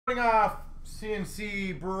Off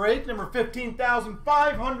CNC break number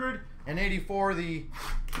 15,584, the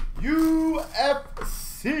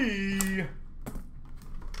UFC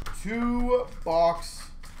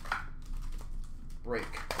 2-box break.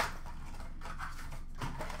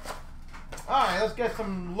 All right, let's get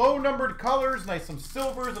some low numbered colors, nice some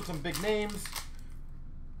silvers with some big names.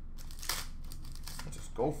 Let's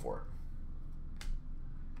just go for it.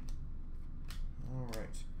 All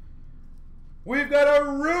right. We've got a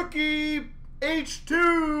rookie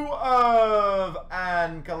H2 of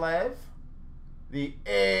Ankalaev. The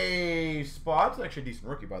A spot. It's actually a decent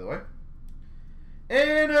rookie, by the way.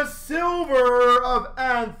 And a silver of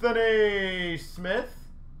Anthony Smith.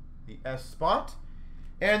 The S spot.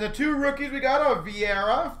 And the two rookies, we got a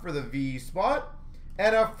Vieira for the V spot.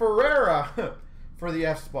 And a Ferreira for the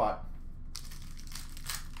F spot.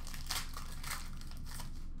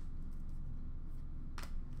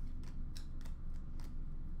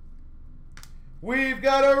 We've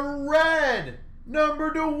got a red,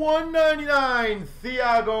 number to 199,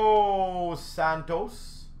 Thiago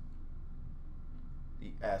Santos.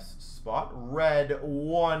 The S spot, red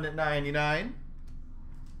 199.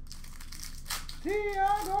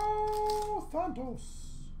 Thiago Santos.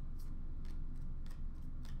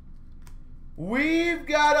 We've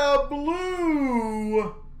got a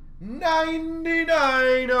blue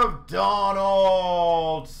 99 of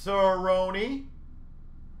Donald Cerrone.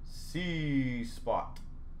 C spot.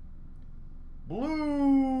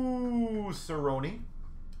 Blue Cerrone.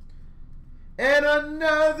 And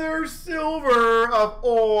another silver of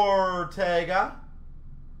Ortega.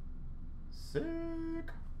 Sick.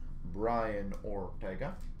 Brian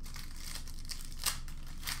Ortega.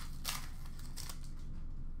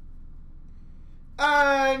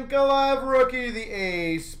 Ankalaev rookie, the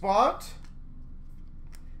A spot.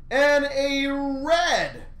 And a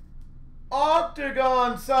red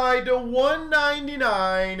octagon side to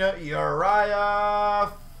 199,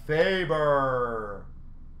 Uriah Faber.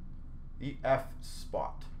 The F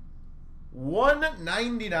spot.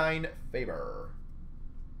 199 Faber.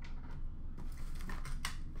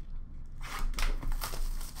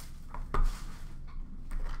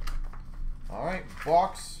 All right,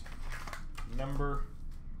 box number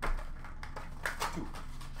 2.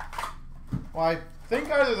 Well, I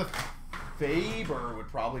think either the Faber would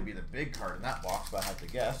probably be the big card in that box, if I had to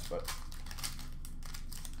guess, but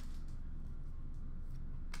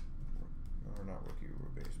or not rookie,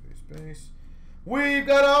 base. We've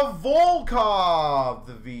got a Volkov,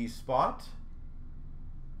 the V spot.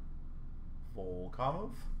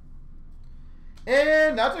 Volkov.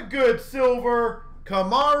 And that's a good silver,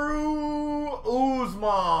 Kamaru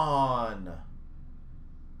Usman.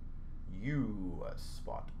 U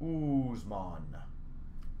spot, Usman.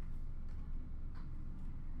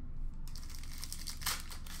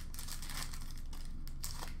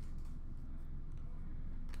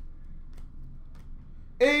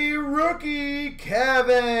 A rookie,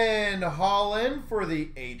 Kevin Holland for the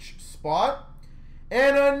H spot.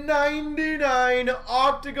 And a 99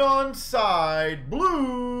 octagon side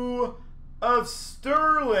blue of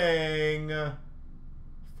Sterling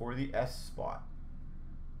for the S spot.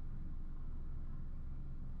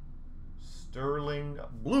 Sterling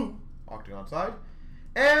blue, octagon side.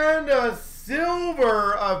 And a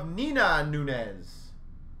silver of Nina Nunez.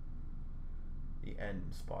 The N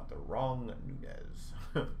spot, the wrong Nunez.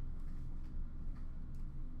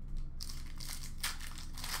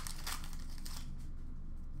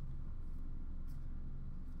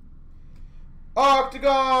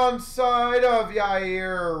 Octagon side of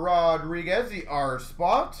Yair Rodriguez, the R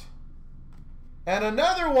spot. And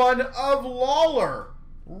another one of Lawler,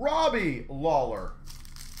 Robbie Lawler.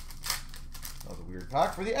 That was a weird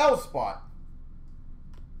pack for the L spot.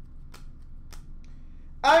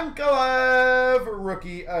 Ankalaev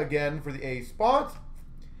rookie again for the A spot.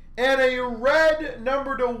 And a red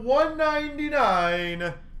number to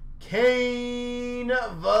 199, Cain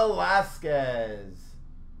Velasquez.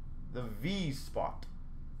 The V spot.